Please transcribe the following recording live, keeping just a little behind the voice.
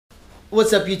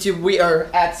What's up, YouTube? We are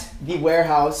at the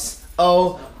warehouse.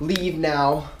 Oh, leave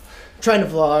now. Trying to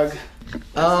vlog.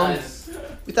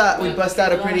 We thought we'd bust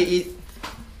out a pretty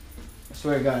I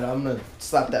swear to God, I'm gonna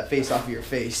slap that face off of your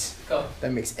face. Go.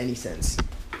 That makes any sense.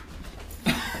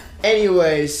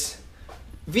 Anyways,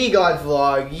 VGOD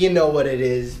vlog, you know what it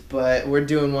is, but we're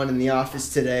doing one in the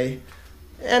office today.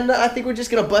 And I think we're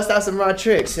just gonna bust out some raw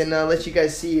tricks and let you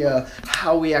guys see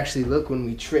how we actually look when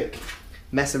we trick.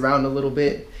 Mess around a little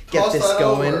bit, get this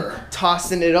going.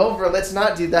 Tossing it over, let's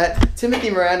not do that. Timothy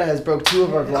Miranda has broke 2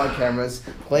 of our vlog cameras.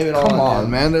 Blame it all on him. Come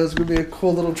on, man, that was gonna be a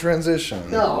cool little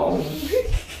transition. No.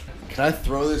 Can I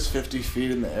throw this 50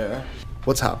 feet in the air?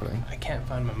 What's happening? I can't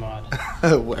find my mod.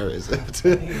 Where is it? I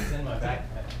think it's in my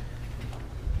backpack.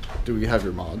 Do we have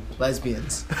your mod?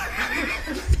 Lesbians.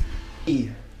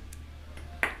 E.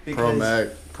 Pro Mac,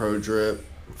 Pro Drip,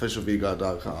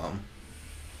 officialvgod.com.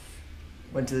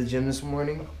 Went to the gym this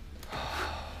morning.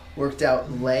 Worked out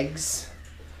legs.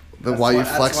 Then why you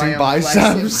flexing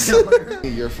biceps?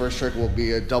 Your first trick will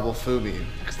be a double fumi,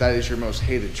 because that is your most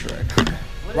hated trick.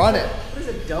 Run it. What is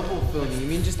a double fumi? You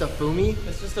mean just a fumi?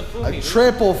 It's just a fumi. A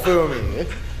triple fumi.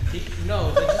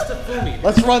 No, it's just a fumi.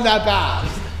 Let's run that back.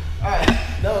 Alright,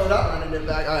 no, we're not running it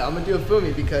back. Alright, I'm gonna do a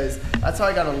fumi because that's how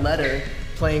I got a letter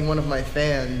playing one of my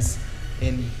fans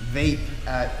in vape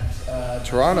at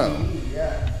Toronto. TV.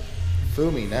 Yeah.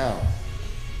 Fumi now.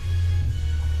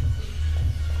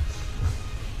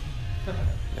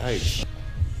 Yikes.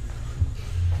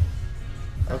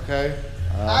 Okay.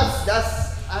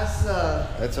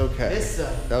 That's okay. Issa.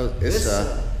 That was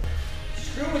Issa.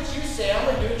 Screw what you say.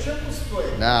 I'm gonna do a triple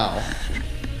split. Now.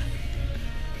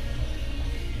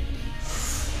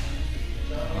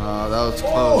 That was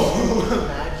close. Oh,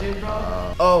 imagine,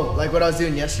 bro. Like what I was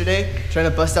doing yesterday, trying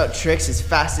to bust out tricks as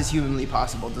fast as humanly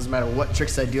possible. Doesn't matter what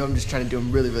tricks I do, I'm just trying to do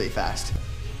them really, really fast.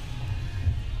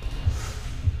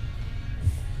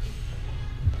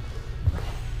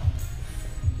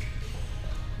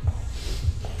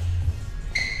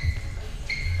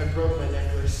 I broke my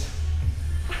necklace.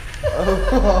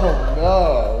 Oh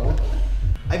no.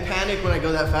 I panic when I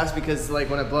go that fast because like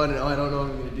when I blow it and I don't know what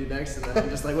I'm gonna do next, and then I'm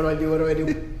just like, what do I do? What do I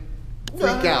do?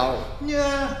 Freak out.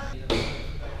 Yeah.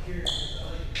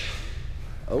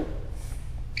 Oh.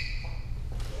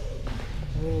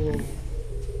 Oh.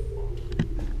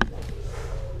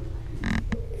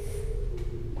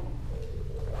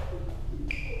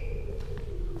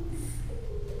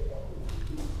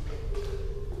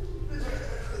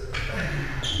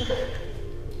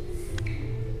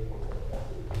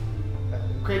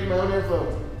 Create my own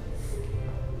airflow.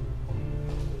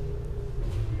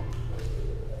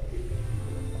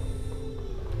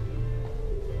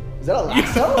 Is that a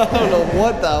lasso? I don't know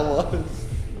what that was.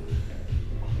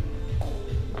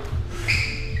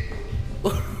 I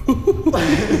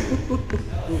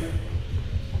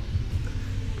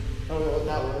don't know what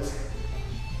that was.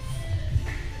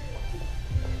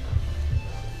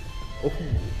 Oh.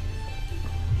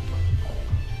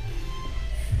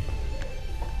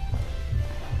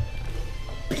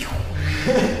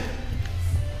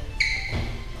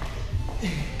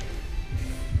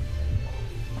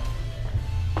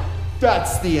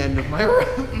 That's the end of my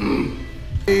run.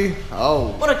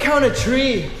 Oh. What a count a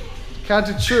tree. Count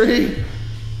a tree.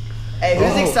 Hey,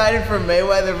 who's excited for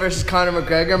Mayweather versus Conor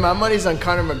McGregor? My money's on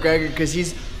Conor McGregor because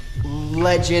he's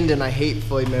legend, and I hate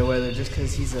Floyd Mayweather just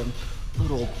because he's a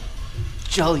little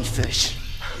jellyfish.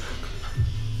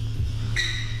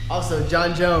 Also,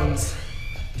 John Jones,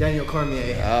 Daniel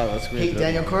Cormier. Oh, that's great. Hate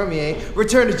Daniel Cormier.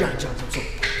 Return to John Jones. I'm so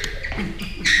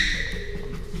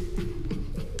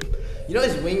You know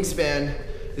his wingspan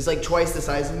is like twice the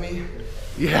size of me?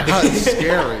 Yeah, it's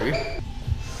scary.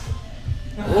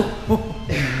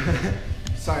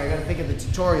 Sorry, I gotta think of the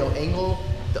tutorial. Angle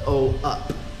the O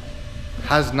up.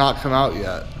 Has not come out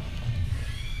yet.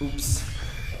 Oops.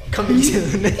 Coming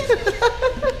soon. I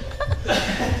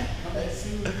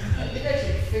think I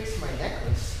should fix my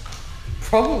necklace.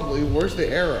 Probably. Where's the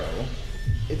arrow?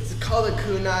 It's called a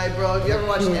kunai, bro. Have you ever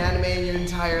watched anime in your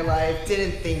entire life?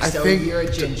 Didn't think so. I think You're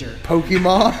a ginger.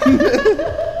 Pokemon.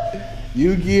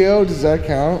 Yu-Gi-Oh! Does that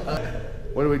count?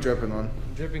 What are we dripping on?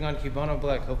 Dripping on Cubano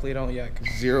Black. Hopefully, don't yak.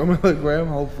 0 milligram,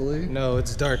 hopefully. No,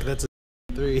 it's dark. That's a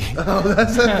 3. Oh,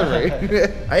 that's a 3.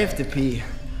 I have to pee.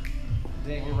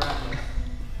 Dang, we're rapping.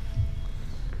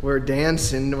 We're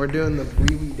dancing. We're doing the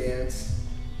wee-wee dance.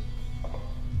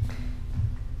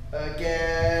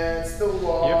 Against the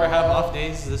wall. You ever have off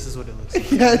days? This is what it looks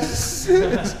like. Yes.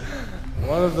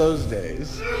 One of those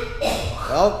days.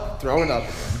 Oh, throwing up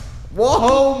again.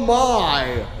 Whoa,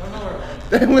 my!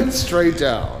 They went straight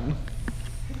down.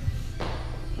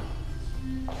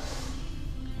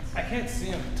 I can't see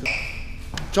him.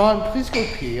 John, please go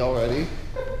pee already.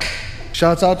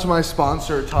 Shouts out to my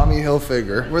sponsor, Tommy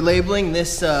Hilfiger. We're labeling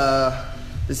this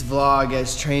this vlog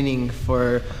as training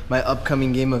for my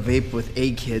upcoming game of vape with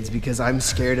A-Kids because I'm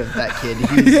scared of that kid.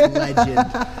 He's a legend.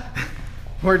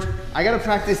 I gotta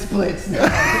practice splits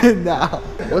now. Now.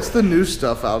 What's the new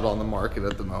stuff out on the market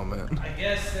at the moment? I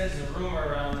guess there's a rumor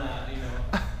around that,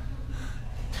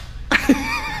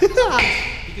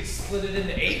 you could split it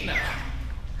into 8 now.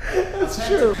 That's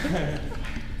true.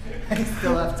 I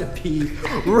still have to pee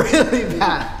really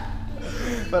bad.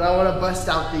 But I wanna bust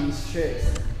out these tricks.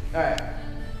 Alright.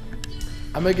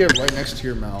 I'm gonna get right next to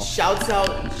your mouth. Shouts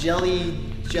out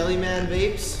Jellyman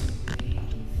Vapes.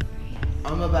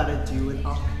 I'm about to do an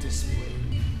octa split.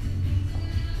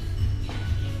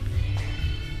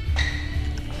 I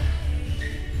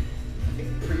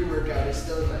think pre-workout is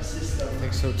still in my system. I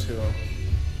think so too.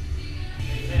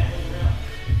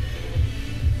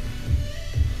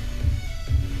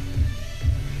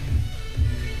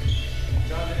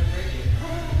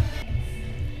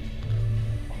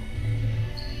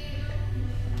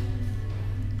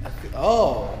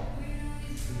 Oh,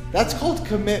 that's called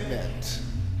commitment.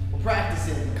 We're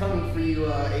practicing. Coming for you,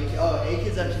 A-Kids. Oh,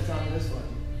 A-Kids actually taught me this one.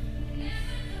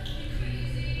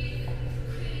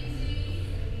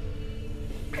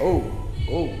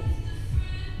 Oh.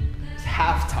 It's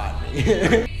half taught me.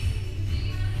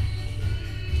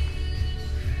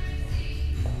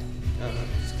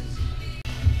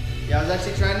 Yeah, I was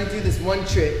actually trying to do this one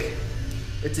trick.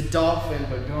 It's a dolphin,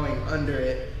 but going under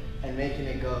it and making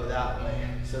it go that way.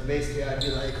 So basically, I'd be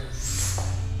like,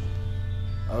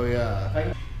 Oh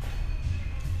yeah.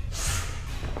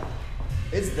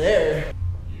 it's there.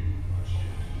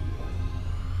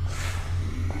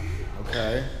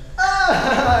 Okay.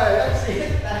 Ah, I actually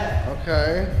hit that.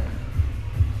 Okay.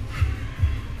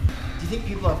 Do you think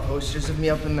people have posters of me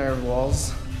up in their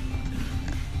walls?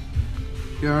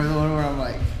 You know the one where I'm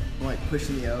like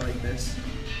pushing the L like this?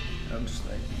 I'm just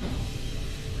like.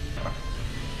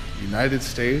 United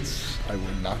States? I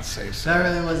would not say so. That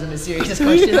really wasn't a serious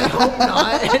question. I hope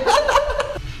not.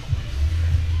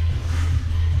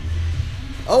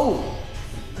 Oh!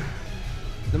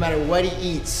 No matter what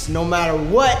he eats, no matter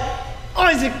what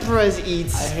Isaac Perez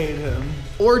eats, I hate him.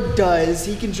 or does,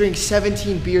 he can drink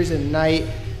 17 beers a night,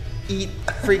 eat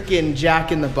freaking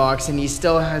Jack in the Box, and he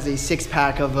still has a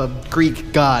 6-pack of a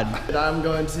Greek god. But I'm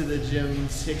going to the gym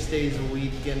 6 days a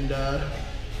week, and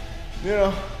you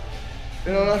know,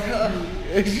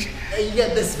 you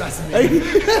get this specimen.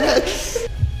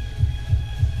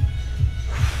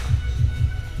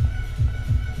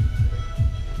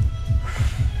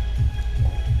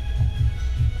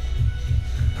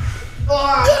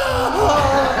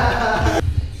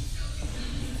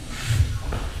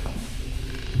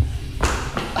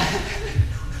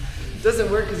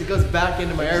 Doesn't work because it goes back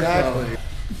into my airflow.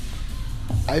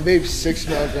 I vape 6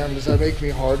 milligrams. Does that make me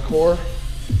hardcore?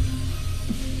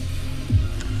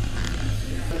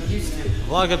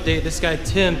 Vlog update, this guy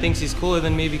Tim thinks he's cooler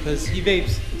than me because he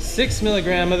vapes 6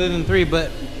 milligram other than 3,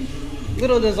 but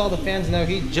little does all the fans know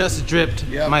he just dripped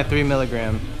my 3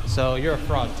 milligram. So you're a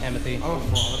fraud, Timothy. I'm a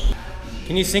fraud.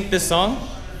 Can you sync this song?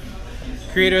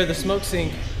 Creator of the Smoke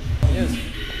Sync. Yes.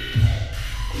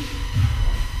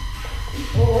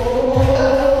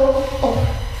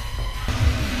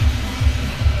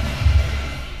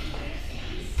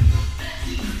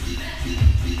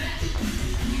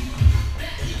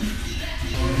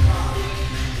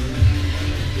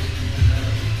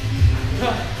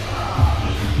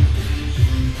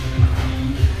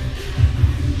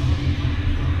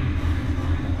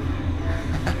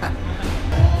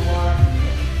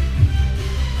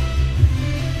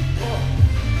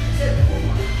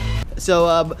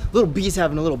 So little B's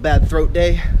having a little bad throat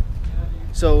day.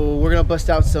 So we're gonna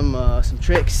bust out some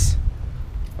tricks,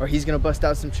 or he's gonna bust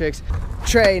out some tricks.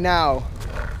 Trey now.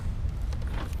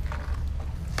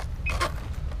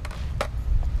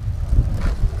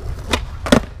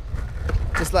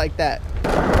 Just like that.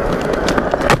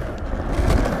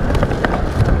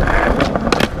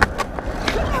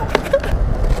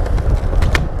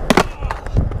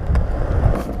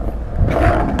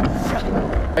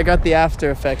 I got the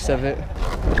after effects of it.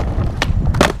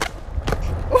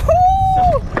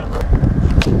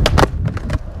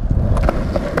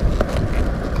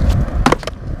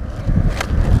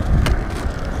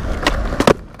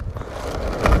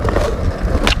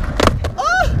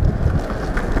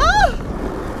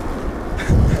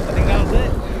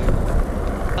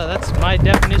 That's my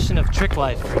definition of trick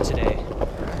life for today.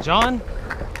 John?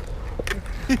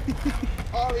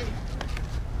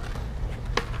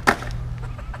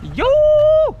 Yo!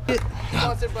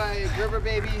 Sponsored by Gerber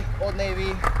Baby, Old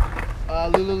Navy,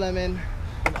 Lululemon,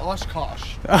 And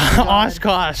Oshkosh.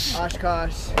 Oshkosh.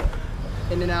 Oshkosh,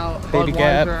 In-N-Out, Baby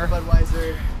Gap.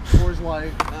 Budweiser, Coors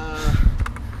Light.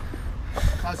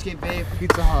 Cloudscape Vape,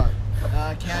 Pizza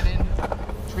Hut. Canon,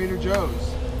 Trader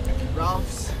Joe's.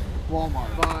 Ralph's, Walmart.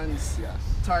 Vons, Yes.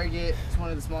 Target. It's one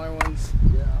of the smaller ones.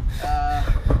 Yeah.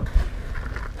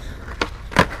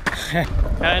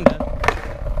 Kinda.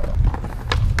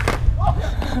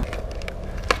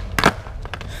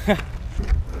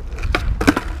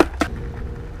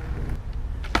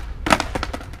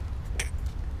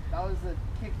 That was the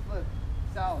kickflip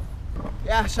south.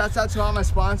 Yeah, shouts out to all my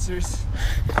sponsors.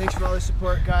 Thanks for all the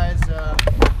support, guys. See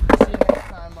you next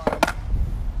time on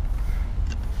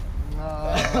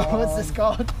what's this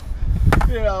called?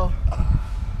 You know,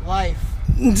 life.